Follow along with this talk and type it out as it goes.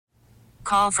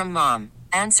Call from mom.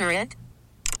 Answer it.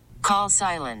 Call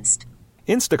silenced.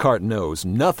 Instacart knows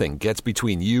nothing gets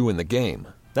between you and the game.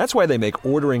 That's why they make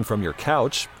ordering from your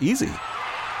couch easy.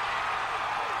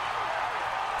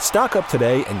 Stock up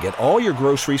today and get all your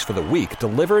groceries for the week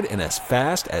delivered in as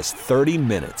fast as 30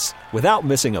 minutes without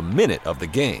missing a minute of the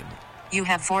game. You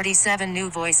have 47 new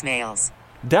voicemails.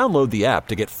 Download the app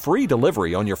to get free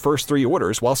delivery on your first 3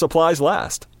 orders while supplies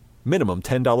last. Minimum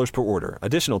 $10 per order.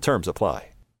 Additional terms apply.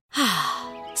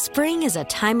 Spring is a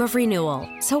time of renewal,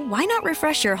 so why not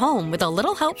refresh your home with a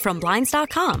little help from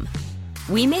Blinds.com?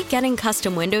 We make getting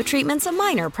custom window treatments a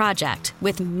minor project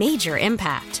with major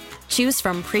impact. Choose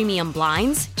from premium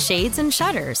blinds, shades, and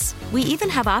shutters. We even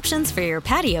have options for your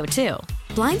patio, too.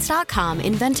 Blinds.com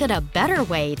invented a better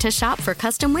way to shop for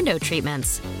custom window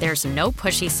treatments. There's no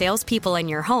pushy salespeople in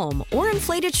your home or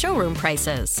inflated showroom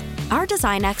prices. Our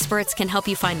design experts can help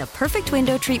you find the perfect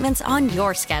window treatments on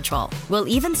your schedule. We'll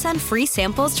even send free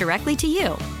samples directly to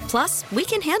you. Plus, we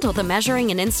can handle the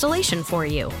measuring and installation for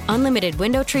you. Unlimited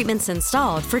window treatments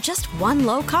installed for just one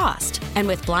low cost. And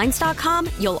with Blinds.com,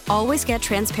 you'll always get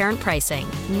transparent pricing.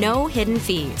 No hidden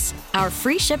fees. Our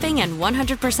free shipping and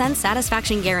 100%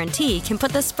 satisfaction guarantee can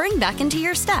put the spring back into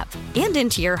your step and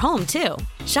into your home, too.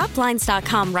 Shop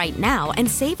Blinds.com right now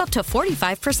and save up to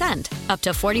 45%. Up to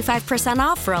 45%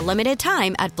 off for a limited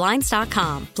time at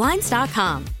Blinds.com.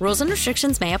 Blinds.com. Rules and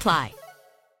restrictions may apply.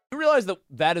 You realize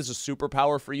that is a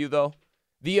superpower for you, though?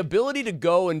 The ability to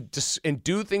go and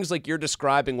do things like you're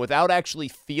describing without actually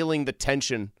feeling the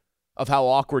tension of how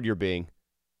awkward you're being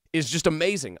is just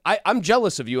amazing. I'm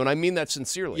jealous of you, and I mean that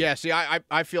sincerely. Yeah, see,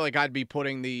 I feel like I'd be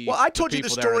putting the Well, I told you the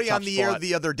story on the air spot.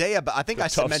 the other day. But I think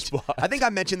I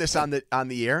mentioned this on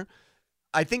the air.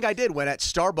 I think I did when at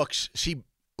Starbucks she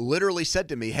literally said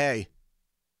to me, "Hey,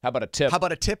 how about a tip? How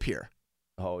about a tip here?"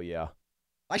 Oh yeah,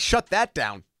 I shut that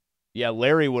down. Yeah,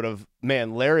 Larry would have.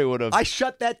 I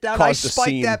shut that down. I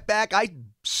spiked that back. I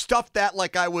stuffed that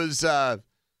like I was a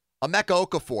Emeka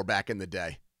Okafor back in the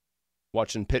day.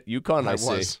 Watching Pitt UConn, I see.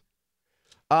 Was.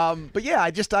 But yeah,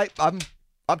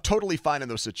 I'm totally fine in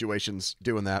those situations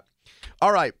doing that.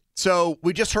 All right, so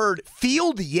we just heard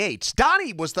Field Yates.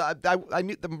 Donny was I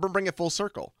knew them bring it full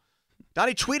circle.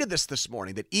 Donny tweeted this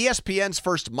morning that ESPN's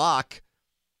first mock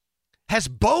has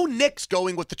Bo Nix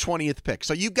going with the 20th pick.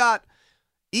 So you got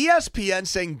ESPN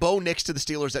saying Bo Nix to the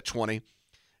Steelers at 20,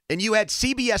 and you had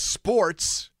CBS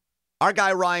Sports. Our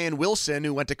guy Ryan Wilson,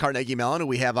 who went to Carnegie Mellon, who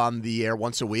we have on the air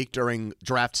once a week during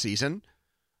draft season,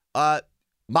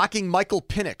 mocking Michael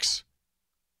Penix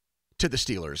to the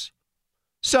Steelers.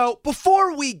 So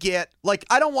before we get,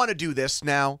 I don't want to do this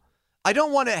now. I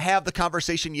don't want to have the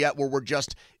conversation yet where we're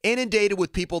just inundated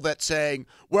with people that saying,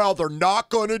 well, they're not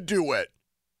going to do it.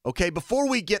 Okay, before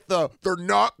we get they're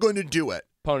not going to do it.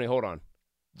 Pony, hold on.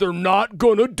 They're not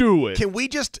going to do it. Can we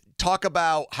just talk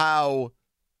about how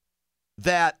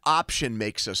that option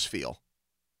makes us feel?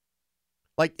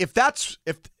 Like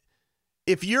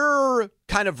if you're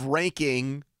kind of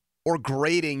ranking or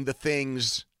grading the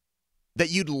things that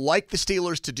you'd like the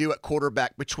Steelers to do at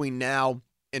quarterback between now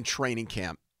and training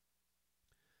camp,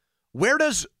 where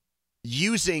does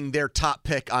using their top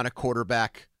pick on a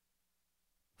quarterback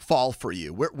fall for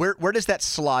you? Where does that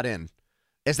slot in?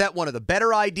 Is that one of the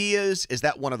better ideas? Is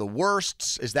that one of the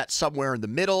worsts? Is that somewhere in the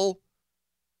middle?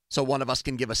 So one of us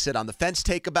can give a sit on the fence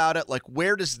take about it. Like,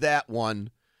 where does that one?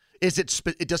 Does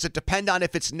it depend on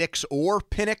if it's Nix or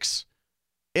Penix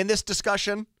in this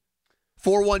discussion?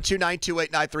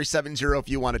 412-928-9370 if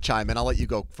you want to chime in. I'll let you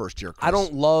go first here, Chris. I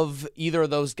don't love either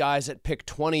of those guys at pick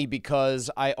 20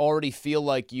 because I already feel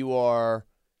like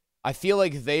I feel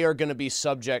like they are going to be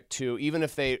subject to, even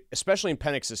if they, especially in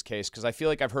Penix's case, because I feel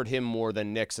like I've heard him more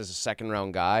than Nix as a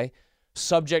second-round guy,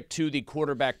 subject to the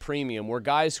quarterback premium, where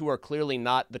guys who are clearly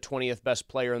not the 20th best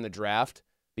player in the draft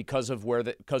because of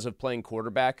playing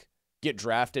quarterback get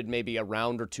drafted maybe a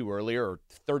round or two earlier or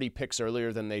 30 picks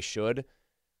earlier than they should.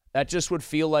 That just would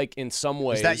feel like in some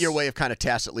ways. Is that your way of kind of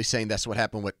tacitly saying that's what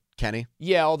happened with Kenny?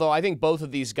 Yeah, although I think both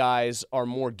of these guys are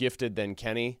more gifted than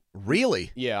Kenny.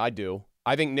 Really? Yeah, I do.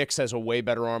 I think Nix has a way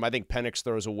better arm. I think Penix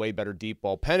throws a way better deep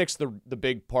ball. Penix, the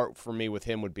big part for me with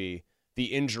him would be the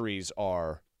injuries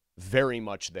are very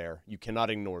much there. You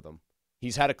cannot ignore them.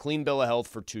 He's had a clean bill of health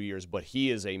for 2 years, but he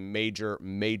is a major,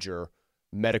 major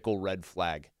medical red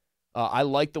flag. I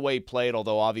like the way he played,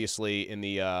 although obviously in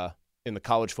the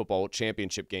college football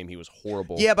championship game he was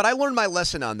horrible. Yeah, but I learned my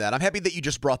lesson on that. I'm happy that you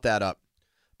just brought that up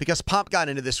because Pomp got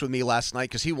into this with me last night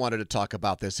because he wanted to talk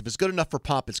about this. If it's good enough for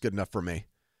Pomp, it's good enough for me.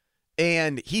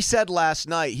 And he said last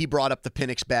night he brought up the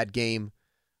Penix bad game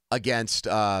against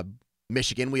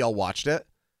Michigan. We all watched it.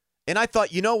 And I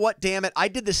thought, you know what, damn it, I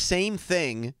did the same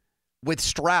thing with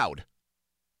Stroud.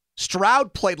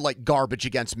 Stroud played like garbage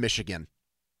against Michigan.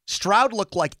 Stroud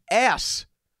looked like ass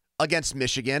against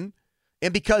Michigan.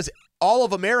 And because all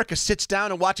of America sits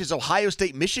down and watches Ohio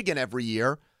State, Michigan every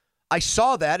year, I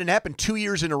saw that, and it happened 2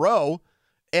 years in a row,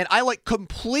 and I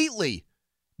completely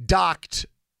docked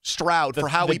Stroud for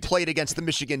how he played against the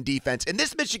Michigan defense. And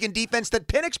this Michigan defense that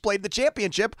Penix played the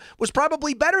championship was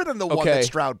probably better than the one that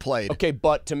Stroud played. Okay,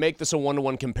 but to make this a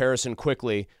one-to-one comparison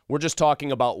quickly, we're just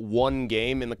talking about one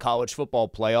game in the college football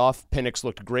playoff. Penix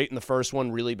looked great in the first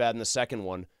one, really bad in the second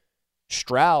one.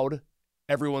 Stroud,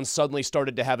 everyone suddenly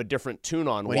started to have a different tune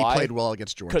on. When Why? He played well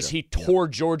against Georgia. Because he tore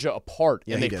Georgia apart,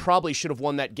 Yeah, and he they did. probably should have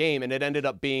won that game, and it ended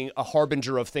up being a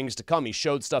harbinger of things to come. He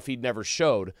showed stuff he'd never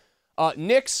showed.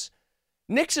 Nix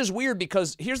is weird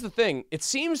because here's the thing. It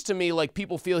seems to me like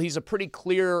people feel he's a pretty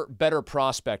clear, better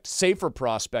prospect, safer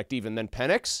prospect even than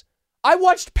Penix. I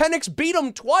watched Penix beat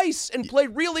him twice and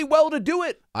played really well to do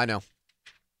it. I know.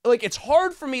 It's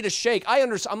hard for me to shake.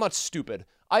 I'm not stupid.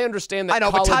 I understand that. I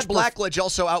know, but Todd college Blackledge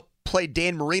also outplayed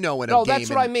Dan Marino in a game. No, that's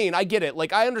what I mean. I get it.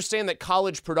 I understand that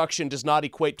college production does not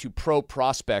equate to pro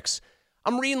prospects.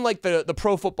 I'm reading the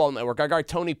Pro Football Network. Our guy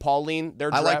Tony Pauline.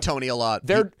 I like Tony a lot.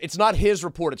 It's not his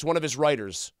report. It's one of his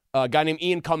writers. A guy named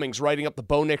Ian Cummings writing up the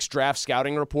Bo Nix draft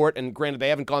scouting report. And granted, they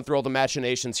haven't gone through all the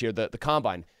machinations here, the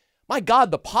combine. My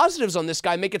God, the positives on this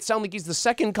guy make it sound like he's the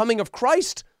second coming of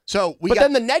Christ.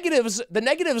 Then the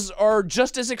negatives are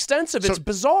just as extensive. It's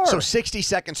bizarre. So 60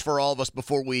 seconds for all of us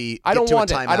before we I don't get to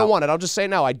want a it. timeout. I don't want it. I'll just say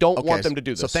now. I don't want them to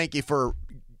do this. So thank you for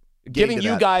giving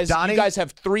you guys. Donny? You guys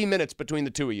have 3 minutes between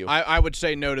the two of you. I would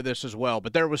say no to this as well.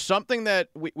 But there was something that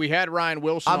we had Ryan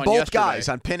Wilson on both yesterday. guys,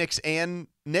 on Penix and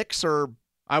Nix, or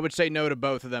I would say no to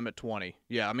both of them at 20.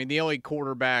 Yeah, I mean the only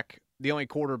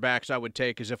quarterbacks I would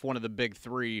take is if one of the big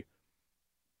three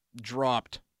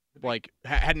dropped,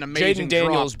 had an amazing Jaden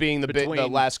Daniels drop being the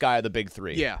last guy of the big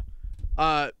three. Yeah.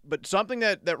 But something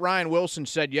that Ryan Wilson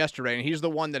said yesterday, and he's the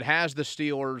one that has the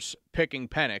Steelers picking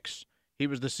Penix. He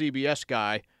was the CBS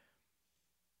guy.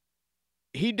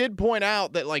 He did point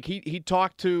out that he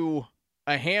talked to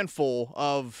a handful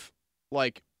of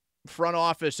front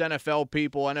office NFL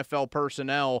people, NFL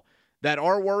personnel that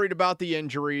are worried about the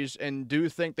injuries and do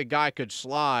think the guy could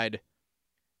slide.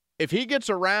 If he gets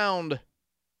around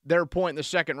their point in the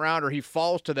second round, or he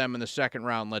falls to them in the second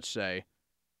round, let's say,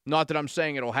 not that I'm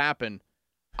saying it'll happen,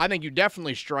 I think you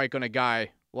definitely strike on a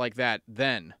guy like that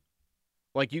then.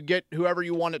 You get whoever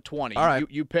you want at 20. All right.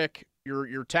 You pick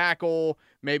your tackle,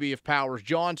 maybe if Powers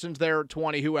Johnson's there at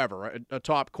 20, whoever, a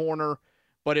top corner.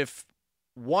 But if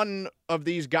one of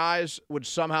these guys would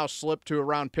somehow slip to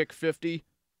around pick 50,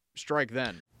 strike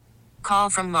then.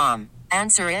 Call from mom.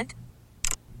 Answer it.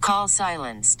 Call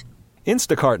silenced.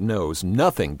 Instacart knows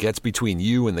nothing gets between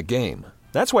you and the game.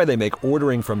 That's why they make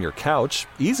ordering from your couch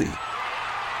easy.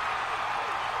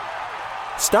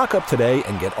 Stock up today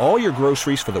and get all your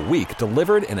groceries for the week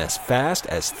delivered in as fast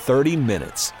as 30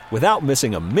 minutes without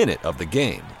missing a minute of the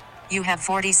game. You have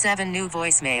 47 new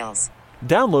voicemails.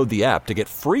 Download the app to get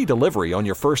free delivery on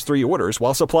your first 3 orders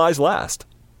while supplies last.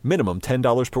 Minimum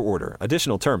 $10 per order.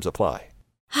 Additional terms apply.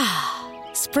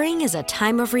 Spring is a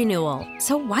time of renewal,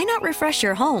 so why not refresh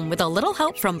your home with a little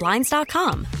help from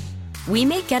Blinds.com? We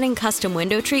make getting custom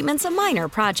window treatments a minor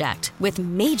project with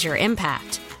major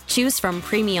impact. Choose from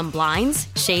premium blinds,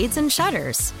 shades, and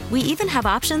shutters. We even have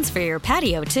options for your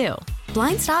patio, too.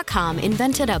 Blinds.com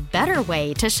invented a better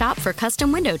way to shop for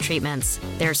custom window treatments.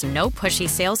 There's no pushy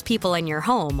salespeople in your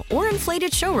home or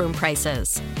inflated showroom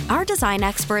prices. Our design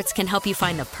experts can help you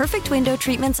find the perfect window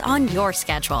treatments on your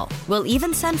schedule. We'll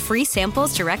even send free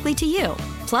samples directly to you.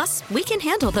 Plus, we can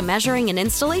handle the measuring and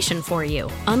installation for you.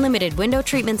 Unlimited window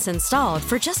treatments installed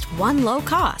for just one low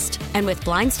cost. And with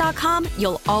Blinds.com,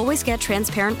 you'll always get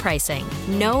transparent pricing.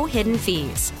 No hidden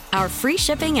fees. Our free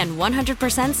shipping and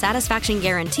 100% satisfaction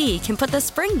guarantee can put the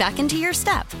spring back into your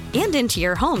step and into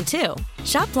your home, too.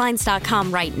 Shop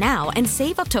Blinds.com right now and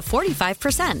save up to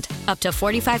 45%. Up to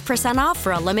 45% off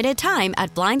for a limited time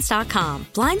at Blinds.com.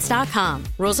 Blinds.com.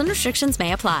 Rules and restrictions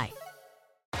may apply.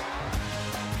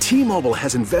 T-Mobile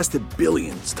has invested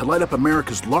billions to light up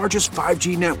America's largest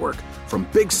 5G network, from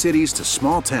big cities to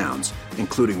small towns,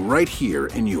 including right here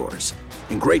in yours.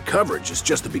 And great coverage is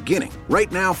just the beginning. Right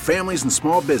now, families and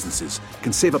small businesses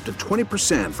can save up to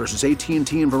 20% versus AT&T and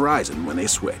Verizon when they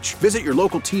switch. Visit your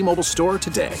local T-Mobile store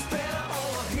today.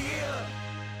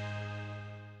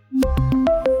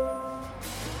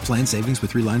 Plan savings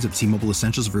with 3 lines of T-Mobile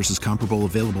Essentials versus comparable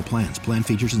available plans. Plan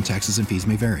features and taxes and fees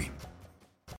may vary.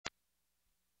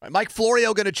 All right, Mike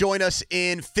Florio going to join us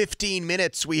in 15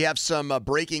 minutes. We have some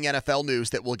breaking NFL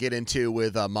news that we'll get into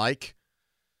with Mike.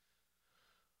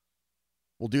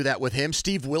 We'll do that with him.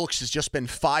 Steve Wilks has just been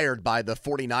fired by the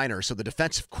 49ers. So the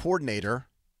defensive coordinator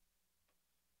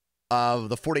of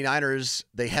the 49ers,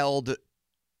 they held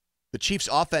the Chiefs'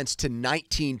 offense to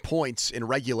 19 points in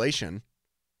regulation.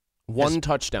 One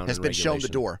touchdown has been shown the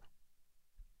door.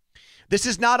 This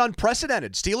is not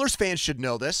unprecedented. Steelers fans should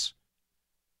know this.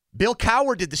 Bill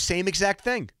Cowher did the same exact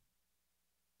thing.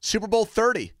 Super Bowl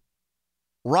 30.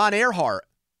 Ron Earhart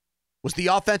was the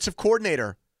offensive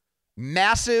coordinator.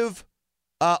 Massive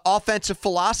offensive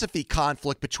philosophy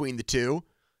conflict between the two.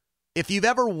 If you've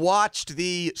ever watched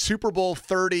the Super Bowl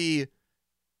 30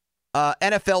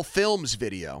 NFL Films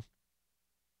video.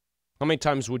 How many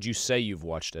times would you say you've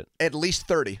watched it? At least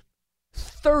 30.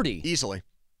 30? Easily.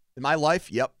 In my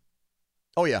life, yep.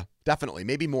 Oh, yeah, definitely.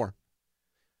 Maybe more.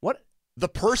 What? The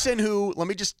person who, let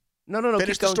me just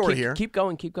finish the story here. Keep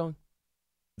going.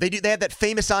 They had that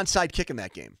famous onside kick in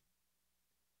that game.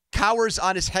 Cowher's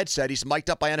on his headset. He's mic'd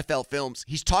up by NFL Films.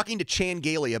 He's talking to Chan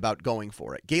Gailey about going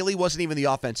for it. Gailey wasn't even the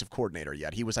offensive coordinator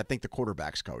yet. He was, I think, the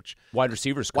quarterback's coach. Wide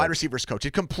receivers coach.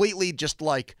 It completely just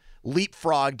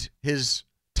leapfrogged his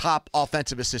top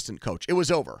offensive assistant coach. It was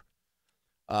over.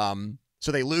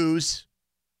 So they lose.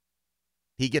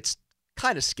 He gets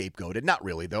kind of scapegoated. Not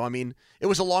really, though. I mean, it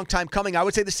was a long time coming. I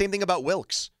would say the same thing about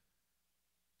Wilks.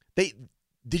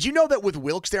 Did you know that with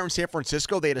Wilks there in San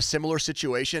Francisco, they had a similar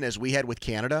situation as we had with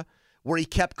Canada, where he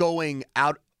kept going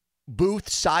out booth,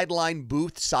 sideline,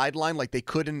 like they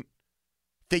couldn't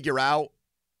figure out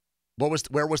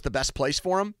where was the best place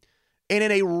for him? And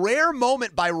in a rare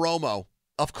moment by Romo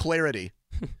of clarity,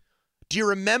 do you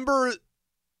remember,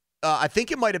 I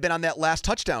think it might have been on that last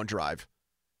touchdown drive.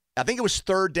 I think it was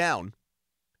third down,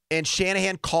 and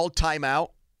Shanahan called timeout,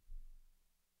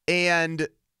 and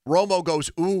Romo goes,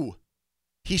 ooh.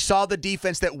 He saw the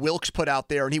defense that Wilks put out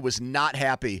there, and he was not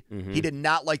happy. Mm-hmm. He did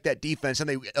not like that defense, and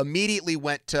they immediately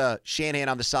went to Shanahan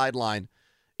on the sideline,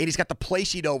 and he's got the play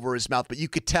sheet over his mouth, but you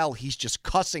could tell he's just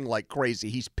cussing like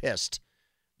crazy. He's pissed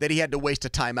that he had to waste a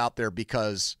timeout there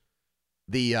because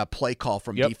the play call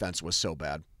from defense was so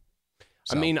bad.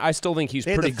 So, I mean, I still think he's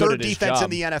pretty good at his job. Third defense in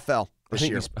the NFL this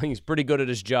year. I think he's pretty good at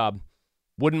his job.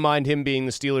 Wouldn't mind him being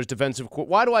the Steelers' defensive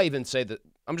coordinator. Why do I even say that?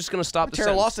 I'm just going to stop the sentence.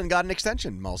 Terrell Lawson got an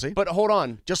extension, Mulsey. But hold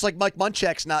on. Just like Mike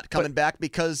Munchak's not coming back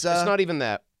because... it's not even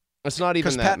that. It's not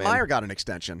even that, because Pat man. Meyer got an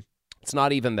extension. It's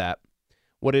not even that.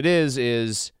 What it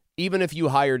is even if you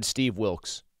hired Steve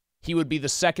Wilks, he would be the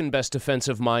second best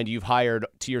defensive mind you've hired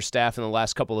to your staff in the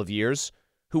last couple of years,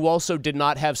 who also did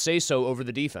not have say-so over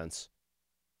the defense.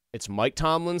 It's Mike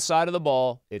Tomlin's side of the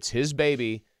ball. It's his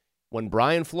baby. When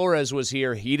Brian Flores was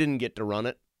here, he didn't get to run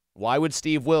it. Why would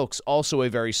Steve Wilks, also a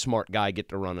very smart guy, get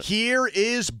to run it? Here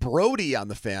is Brody on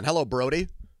the Fan. Hello, Brody.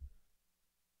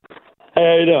 Hey,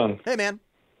 how you doing? Hey, man.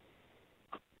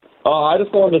 I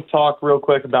just wanted to talk real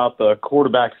quick about the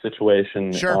quarterback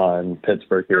situation in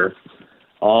Pittsburgh here.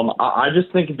 I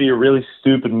just think it'd be a really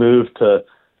stupid move to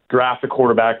draft a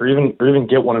quarterback or even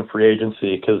get one in free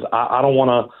agency, because I don't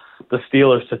want the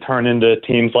Steelers to turn into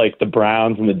teams like the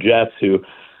Browns and the Jets who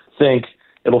think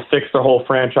it'll fix their whole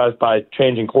franchise by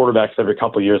changing quarterbacks every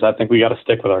couple of years. I think we got to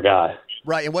stick with our guy.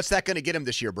 Right, and what's that going to get him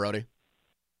this year, Brody?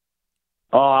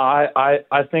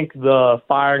 I think the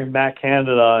firing Matt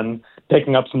Canada and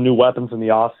picking up some new weapons in the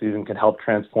offseason can help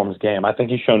transform his game. I think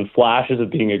he's shown flashes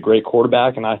of being a great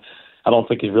quarterback, and I don't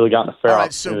think he's really gotten a fair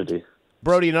opportunity. So,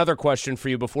 Brody, another question for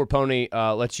you before Pony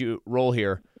lets you roll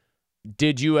here.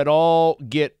 Did you at all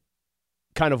get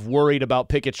kind of worried about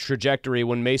Pickett's trajectory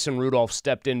when Mason Rudolph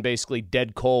stepped in basically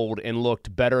dead cold and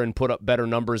looked better and put up better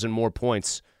numbers and more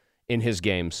points in his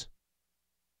games?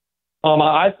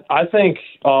 I think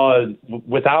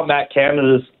without Matt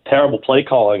Canada's terrible play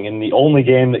calling in the only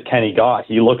game that Kenny got,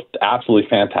 he looked absolutely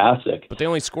fantastic. But they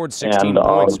only scored 16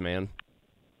 points, man.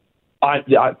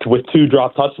 With 2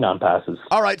 drop touchdown passes.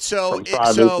 All right, so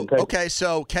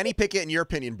Kenny Pickett, in your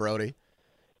opinion, Brody,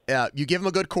 you give him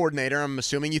a good coordinator. I'm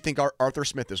assuming you think Arthur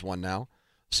Smith is one now.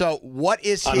 So what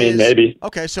is his... I mean, maybe.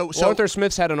 Okay, so Arthur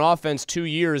Smith's had an offense 2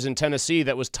 years in Tennessee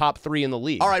that was top 3 in the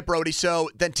league. All right, Brody, so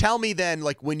then tell me then,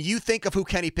 like, when you think of who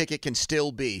Kenny Pickett can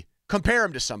still be, compare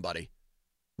him to somebody.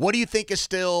 What do you think is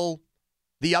still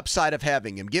the upside of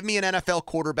having him? Give me an NFL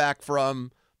quarterback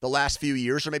from the last few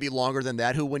years, or maybe longer than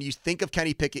that, who, when you think of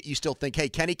Kenny Pickett, you still think, hey,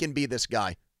 Kenny can be this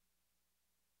guy.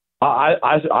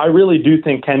 I really do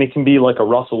think Kenny can be like a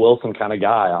Russell Wilson kind of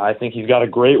guy. I think he's got a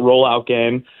great rollout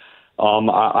game.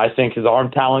 I think his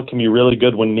arm talent can be really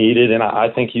good when needed, and I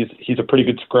think he's a pretty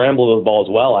good scrambler of the ball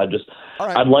as well.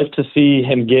 I'd like to see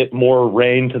him get more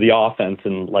reign to the offense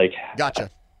and like. Gotcha.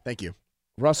 Thank you.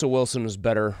 Russell Wilson was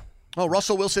better Oh,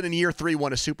 Russell Wilson in year 3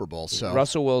 won a Super Bowl. So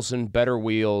Russell Wilson, better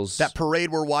wheels. That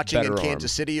parade we're watching in better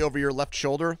Kansas arm. City over your left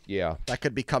shoulder, Yeah. that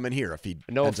could be coming here if he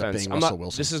No ends up offense. being Russell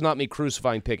Wilson. This is not me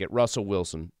crucifying Pickett. Russell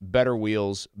Wilson, better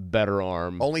wheels, better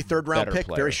arm. Only third-round better pick,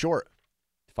 player. very short.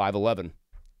 5'11".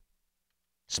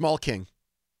 Small king.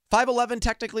 5'11"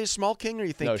 technically a small king, or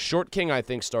you think? No, short king I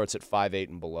think starts at 5'8"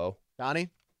 and below. Donnie?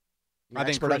 I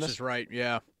think Chris is right,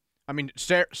 yeah. I mean,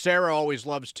 Sarah always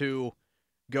loves to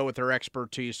go with her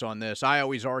expertise on this. I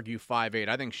always argue 5'8".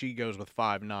 I think she goes with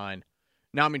 5'9".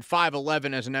 Now, I mean,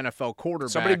 5'11" as an NFL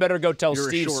quarterback. Somebody better go tell you're a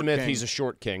Steve short Smith king. he's a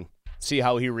short king. See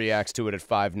how he reacts to it at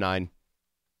 5'9".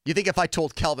 You think if I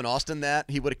told Calvin Austin that,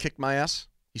 he would have kicked my ass?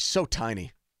 He's so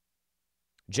tiny.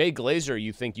 Jay Glazer,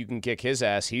 you think you can kick his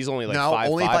ass? He's only like 5'5"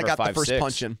 No, only if I got or the first 5'6".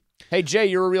 punch in. Hey, Jay,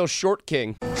 you're a real short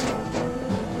king.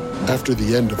 After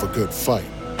the end of a good fight,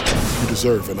 you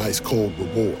deserve an ice-cold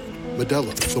reward.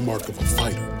 Modelo, the mark of a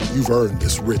fighter. You've earned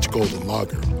this rich golden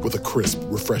lager with a crisp,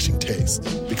 refreshing taste.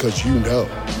 Because you know,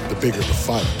 the bigger the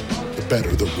fight, the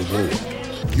better the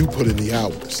reward. You put in the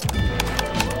hours,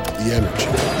 the energy,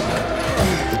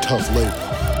 the tough labor.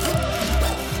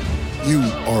 You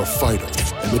are a fighter,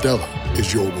 and Modelo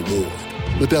is your reward.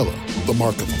 Modelo, the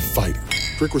mark of a fighter.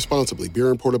 Drink responsibly. Beer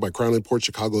imported by Crown Imports,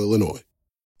 Chicago, Illinois.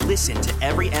 Listen to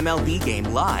every MLB game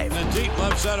live. In the deep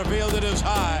left center field, it is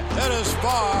high, it is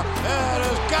far, it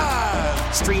is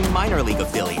gone. Stream minor league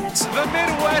affiliates. The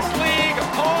Midwest League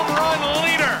home run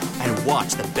leader. And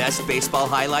watch the best baseball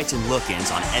highlights and look-ins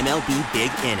on MLB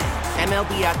Big Inning.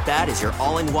 MLB At Bat is your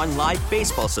all-in-one live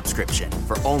baseball subscription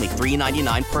for only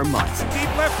 $3.99 per month.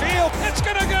 Deep left field, it's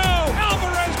gonna go.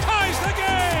 Alvarez ties the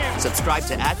game. Subscribe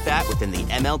to At Bat within the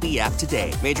MLB app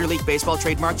today. Major League Baseball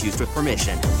trademarks used with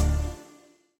permission.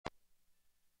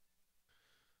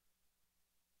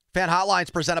 Fan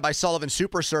Hotlines presented by Sullivan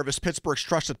Super Service, Pittsburgh's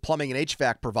trusted plumbing and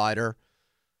HVAC provider.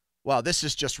 Wow, this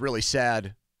is just really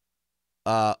sad.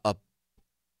 A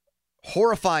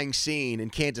horrifying scene in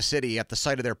Kansas City at the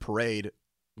site of their parade.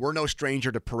 We're no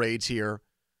stranger to parades here.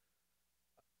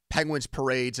 Penguins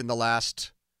parades in the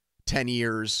last 10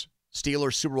 years.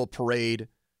 Steelers Super Bowl parade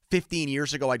 15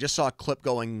 years ago. I just saw a clip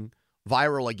going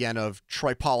viral again of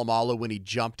Troy Polamalu when he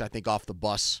jumped, I think, off the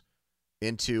bus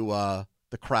into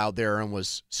the crowd there and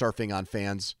was surfing on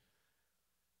fans.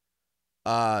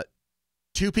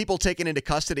 2 people taken into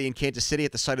custody in Kansas City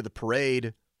at the site of the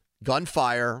parade.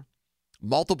 Gunfire.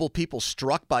 Multiple people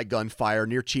struck by gunfire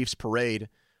near Chiefs Parade.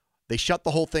 They shut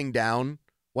the whole thing down.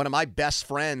 One of my best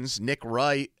friends, Nick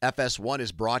Wright, FS1,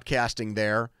 is broadcasting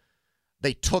there.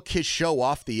 They took his show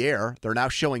off the air. They're now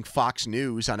showing Fox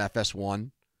News on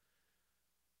FS1.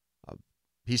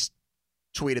 He's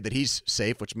tweeted that he's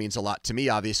safe, which means a lot to me,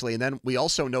 obviously. And then we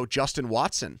also know Justin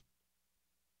Watson,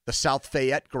 the South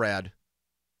Fayette grad.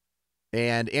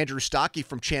 And Andrew Stockey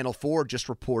from Channel 4 just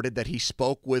reported that he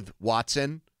spoke with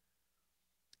Watson.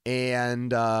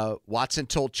 And Watson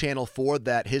told Channel 4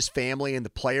 that his family and the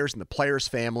players'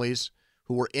 families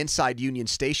who were inside Union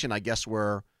Station, I guess,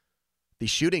 where the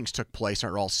shootings took place,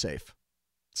 are all safe.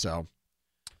 So,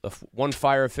 One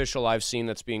fire official I've seen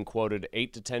that's being quoted,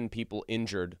 8 to 10 people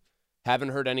injured. Haven't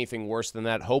heard anything worse than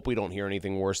that. Hope we don't hear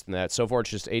anything worse than that. So far, it's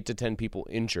just 8 to 10 people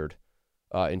injured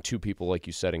and 2 people, like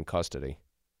you said, in custody.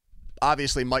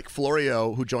 Obviously, Mike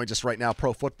Florio, who joins us right now,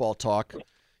 Pro Football Talk,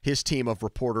 his team of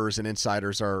reporters and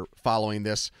insiders are following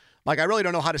this. Mike, I really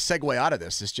don't know how to segue out of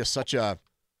this. It's just such a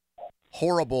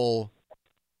horrible,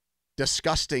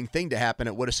 disgusting thing to happen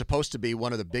at what is supposed to be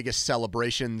one of the biggest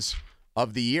celebrations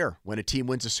of the year when a team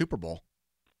wins a Super Bowl.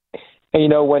 And, you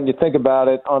know, when you think about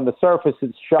it, on the surface,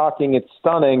 it's shocking, it's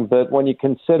stunning, but when you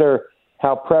consider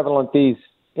how prevalent these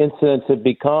incidents have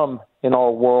become in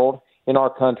our world, in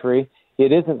our country,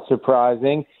 it isn't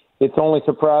surprising. It's only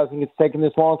surprising it's taken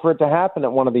this long for it to happen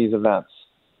at one of these events.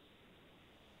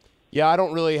 Yeah, I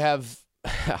don't really have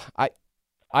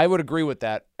I would agree with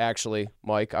that, actually,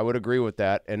 Mike. I would agree with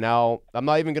that. And now I'm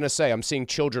not even going to say I'm seeing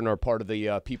children are part of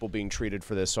the people being treated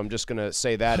for this, so I'm just going to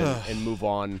say that and move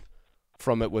on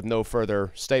from it with no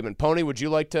further statement. Pony, would you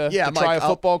like to, Mike, try a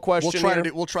football question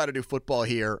We'll try to do football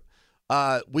here.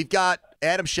 We've got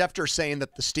Adam Schefter saying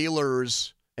that the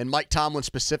Steelers, and Mike Tomlin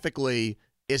specifically,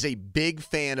 is a big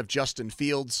fan of Justin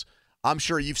Fields. I'm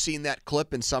sure you've seen that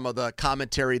clip and some of the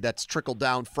commentary that's trickled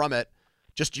down from it.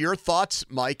 Just your thoughts,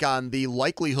 Mike, on the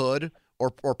likelihood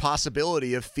or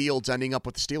possibility of Fields ending up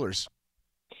with the Steelers.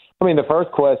 I mean, the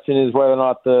first question is whether or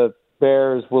not the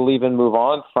Bears will even move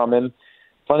on from him.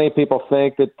 Plenty of people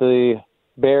think that the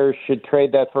Bears should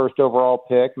trade that first overall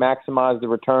pick, maximize the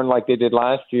return like they did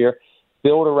last year,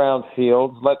 build around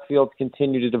Fields, let Fields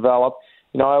continue to develop.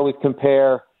 You know, I always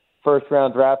compare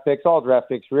first-round draft picks, all draft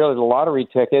picks really, the lottery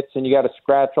tickets, and you got to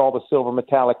scratch all the silver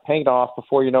metallic paint off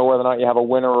before you know whether or not you have a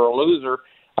winner or a loser.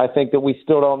 I think that we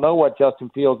still don't know what Justin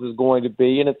Fields is going to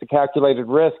be, and it's a calculated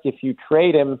risk if you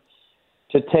trade him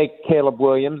to take Caleb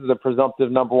Williams, the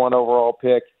presumptive number 1 overall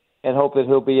pick, and hope that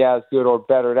he'll be as good or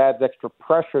better. It adds extra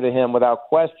pressure to him without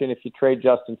question if you trade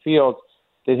Justin Fields,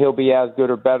 that he'll be as good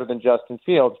or better than Justin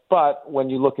Fields. But when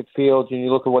you look at Fields and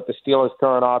you look at what the Steelers'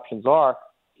 current options are,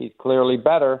 he's clearly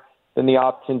better than the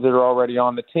options that are already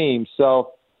on the team.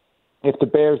 So if the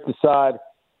Bears decide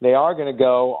they are going to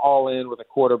go all in with a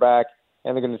quarterback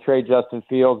and they're going to trade Justin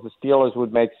Fields, the Steelers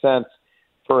would make sense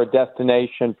for a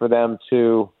destination for them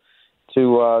to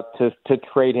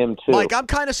trade him to. Mike, I'm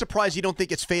kind of surprised you don't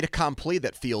think it's fait accompli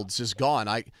that Fields is gone.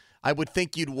 I would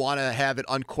think you'd want to have it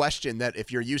unquestioned that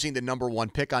if you're using the number 1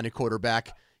 pick on a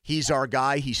quarterback, he's our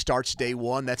guy. He starts day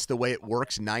one. That's the way it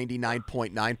works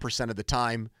 99.9% of the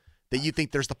time. That you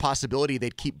think there's the possibility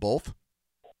they'd keep both?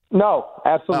 No,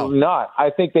 absolutely not. I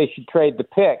think they should trade the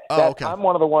pick. Okay. I'm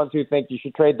one of the ones who think you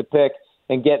should trade the pick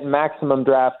and get maximum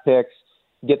draft picks,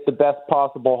 get the best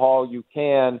possible haul you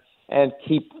can, and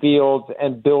keep Fields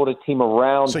and build a team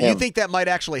around him. So you think that might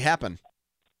actually happen?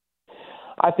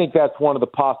 I think that's one of the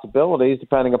possibilities,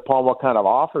 depending upon what kind of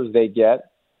offers they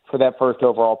get for that first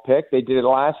overall pick. They did it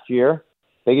last year.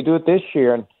 They could do it this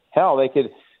year. And, hell, they could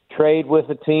trade with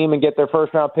a team and get their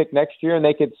first-round pick next year, and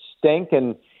they could stink,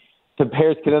 and the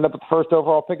Bears could end up with the first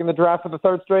overall pick in the draft for the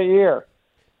third straight year.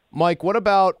 Mike, what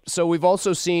about – so we've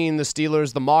also seen the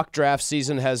Steelers, the mock draft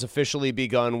season has officially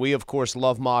begun. We, of course,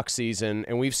 love mock season,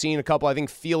 and we've seen a couple – I think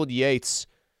Field Yates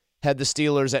had the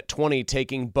Steelers at 20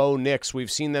 taking Bo Nix.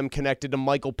 We've seen them connected to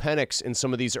Michael Penix in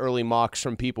some of these early mocks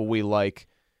from people we like.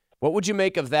 What would you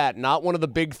make of that? Not one of the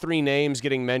big 3 names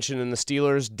getting mentioned, in the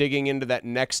Steelers digging into that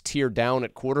next tier down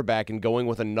at quarterback and going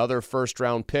with another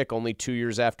first-round pick only 2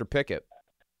 years after Pickett.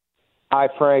 I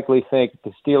frankly think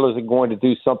the Steelers are going to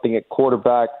do something at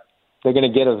quarterback. They're going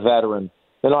to get a veteran.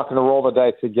 They're not going to roll the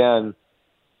dice again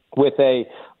with a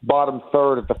bottom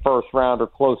third of the first round or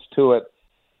close to it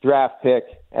draft pick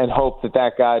and hope that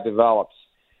that guy develops.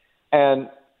 And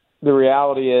the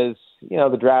reality is, you know,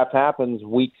 the draft happens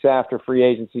weeks after free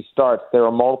agency starts. There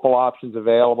are multiple options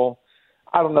available.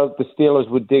 I don't know if the Steelers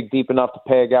would dig deep enough to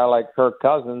pay a guy like Kirk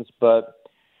Cousins, but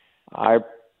I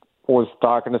was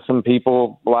talking to some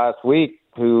people last week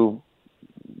who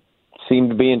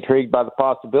seemed to be intrigued by the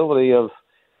possibility of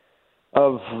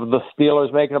the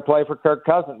Steelers making a play for Kirk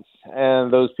Cousins.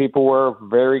 And those people were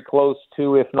very close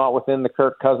to, if not within, the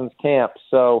Kirk Cousins camp.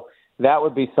 So that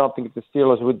would be something if the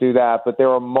Steelers would do that. But there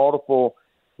are multiple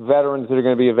veterans that are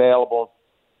going to be available,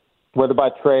 whether by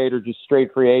trade or just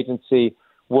straight free agency.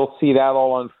 We'll see that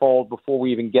all unfold before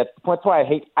we even get to the point. That's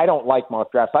why I don't like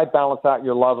mock drafts. I balance out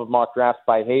your love of mock drafts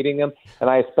by hating them, and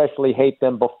I especially hate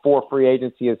them before free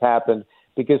agency has happened,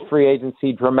 because free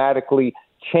agency dramatically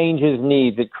changes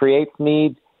needs. It creates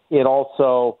needs. It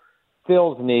also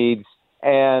fills needs,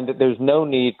 and there's no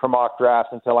need for mock drafts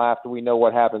until after we know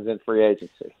what happens in free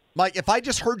agency. Mike, if I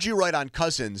just heard you right on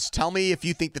Cousins, tell me if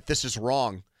you think that this is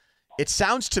wrong. It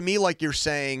sounds to me like you're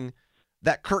saying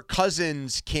that Kirk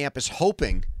Cousins' camp is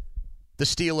hoping the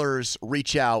Steelers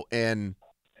reach out and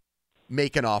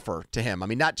make an offer to him. I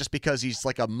mean, not just because he's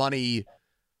like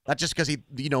not just because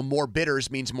more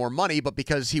bidders means more money, but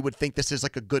because he would think this is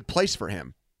like a good place for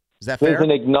him. Is that fair? There's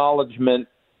an acknowledgement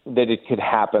that it could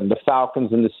happen. The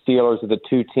Falcons and the Steelers are the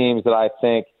 2 teams that I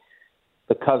think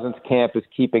the Cousins camp is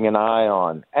keeping an eye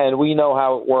on. And we know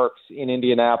how it works in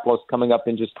Indianapolis coming up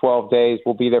in just 12 days.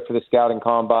 We'll be there for the scouting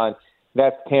combine.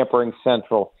 That's tampering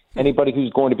central. Anybody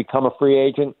who's going to become a free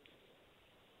agent,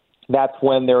 that's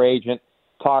when their agent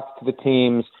talks to the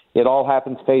teams. It all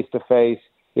happens face-to-face.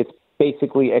 It's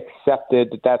basically accepted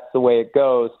that that's the way it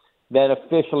goes. Then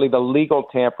officially the legal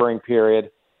tampering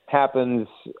period happens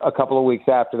a couple of weeks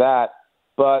after that.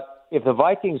 But if the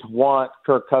Vikings want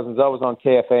Kirk Cousins, I was on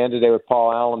KFAN today with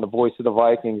Paul Allen, the voice of the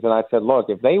Vikings, and I said, look,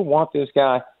 if they want this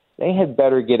guy, they had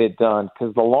better get it done,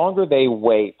 because the longer they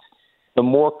wait, the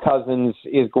more Cousins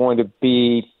is going to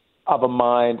be of a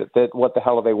mind that what the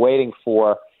hell are they waiting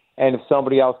for? And if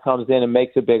somebody else comes in and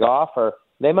makes a big offer,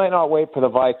 they might not wait for the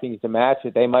Vikings to match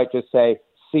it. They might just say,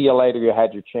 see you later, you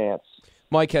had your chance.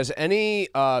 Mike, has any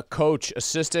coach,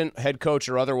 assistant, head coach,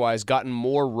 or otherwise gotten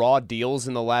more raw deals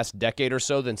in the last decade or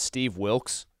so than Steve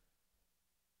Wilks?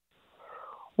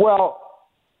 Well,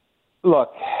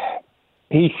 look,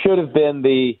 he should have been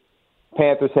the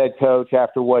Panthers head coach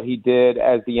after what he did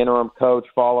as the interim coach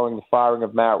following the firing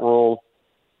of Matt Rule.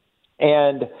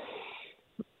 And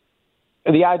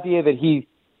the idea that he's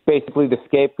basically the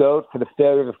scapegoat for the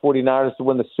failure of the 49ers to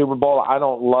win the Super Bowl, I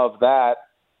don't love that.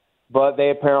 but they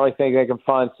apparently think they can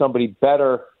find somebody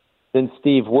better than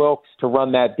Steve Wilks to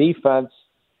run that defense,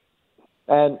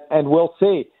 and we'll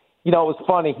see. You know, it was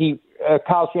funny.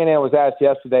 Kyle Shanahan was asked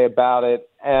yesterday about it,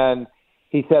 and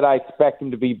he said, I expect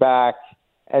him to be back.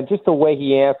 And just the way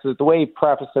he answered it, the way he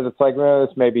prefaced it, it's like,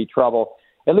 this may be trouble.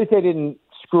 At least they didn't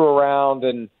screw around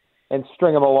and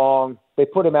string him along. They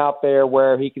put him out there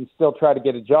where he can still try to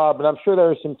get a job. And I'm sure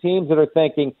there are some teams that are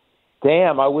thinking,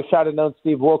 damn, I wish I'd have known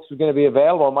Steve Wilks was going to be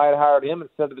available. I might have hired him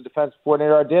instead of the defensive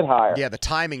coordinator I did hire. Yeah, the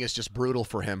timing is just brutal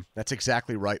for him. That's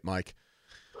exactly right, Mike.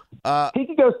 He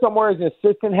could go somewhere as an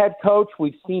assistant head coach.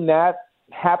 We've seen that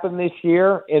happen this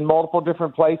year in multiple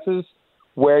different places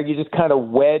where you just kind of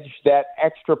wedge that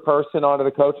extra person onto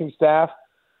the coaching staff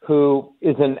who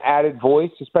is an added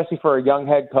voice, especially for a young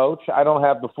head coach. I don't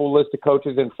have the full list of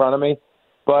coaches in front of me,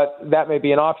 but that may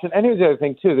be an option. And here's the other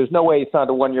thing, too. There's no way he signed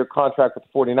a one-year contract with the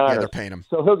 49ers. Yeah, they're paying him.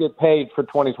 So he'll get paid for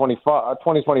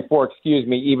 2024,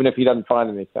 even if he doesn't find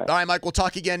anything. All right, Mike, we'll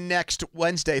talk again next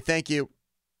Wednesday. Thank you.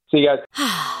 See you guys.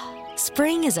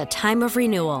 Spring is a time of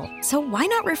renewal, so why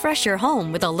not refresh your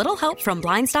home with a little help from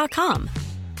Blinds.com?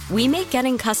 We make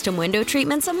getting custom window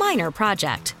treatments a minor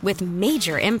project with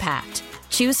major impact.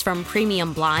 Choose from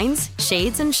premium blinds,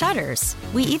 shades, and shutters.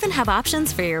 We even have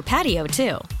options for your patio,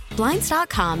 too.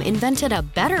 Blinds.com invented a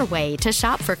better way to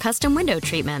shop for custom window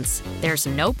treatments. There's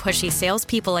no pushy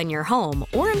salespeople in your home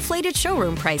or inflated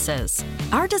showroom prices.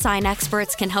 Our design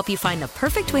experts can help you find the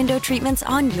perfect window treatments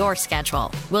on your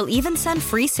schedule. We'll even send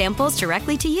free samples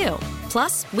directly to you.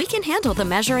 Plus, we can handle the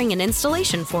measuring and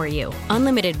installation for you.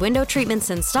 Unlimited window treatments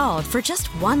installed for just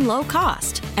one low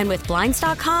cost. And with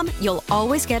Blinds.com, you'll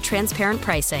always get transparent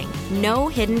pricing. No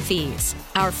hidden fees.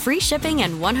 Our free shipping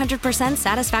and 100%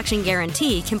 satisfaction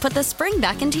guarantee can put the spring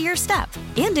back into your step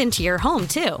and into your home,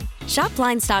 too. Shop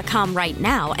Blinds.com right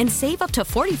now and save up to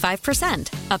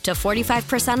 45%. Up to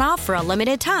 45% off for a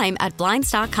limited time at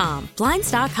Blinds.com.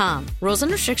 Blinds.com. Rules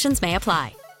and restrictions may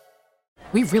apply.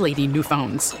 We really need new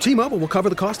phones. T-Mobile will cover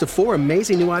the cost of 4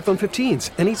 amazing new iPhone 15s,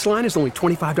 and each line is only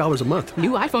 $25 a month.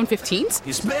 New iPhone 15s?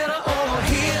 It's better over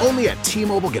here. Only at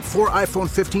T-Mobile, get 4 iPhone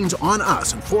 15s on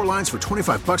us and 4 lines for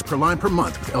 $25 per line per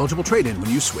month with eligible trade-in when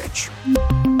you switch.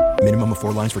 Minimum of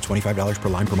 4 lines for $25 per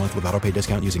line per month with autopay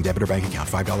discount using debit or bank account.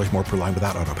 $5 more per line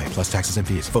without autopay, plus taxes and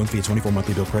fees. Phone fee at 24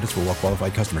 monthly bill credits for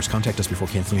well-qualified customers. Contact us before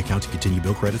canceling account to continue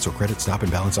bill credits or credit stop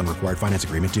and balance on required finance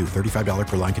agreement due. $35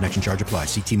 per line connection charge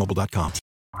applies. See T-Mobile.com.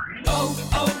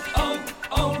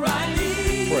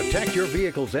 O'Reilly. Protect your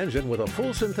vehicle's engine with a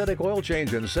full synthetic oil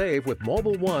change and save with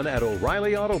Mobile One at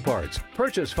O'Reilly Auto Parts.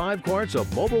 Purchase 5 quarts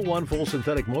of Mobile One full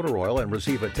synthetic motor oil and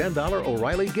receive a $10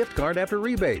 O'Reilly gift card after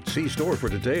rebate. See store for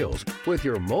details. With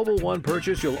your Mobile One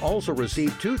purchase, you'll also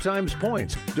receive 2 times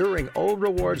points during O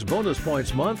Rewards Bonus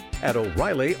Points Month at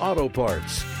O'Reilly Auto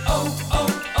Parts.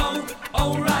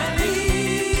 O'Reilly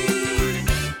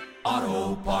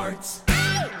Auto Parts.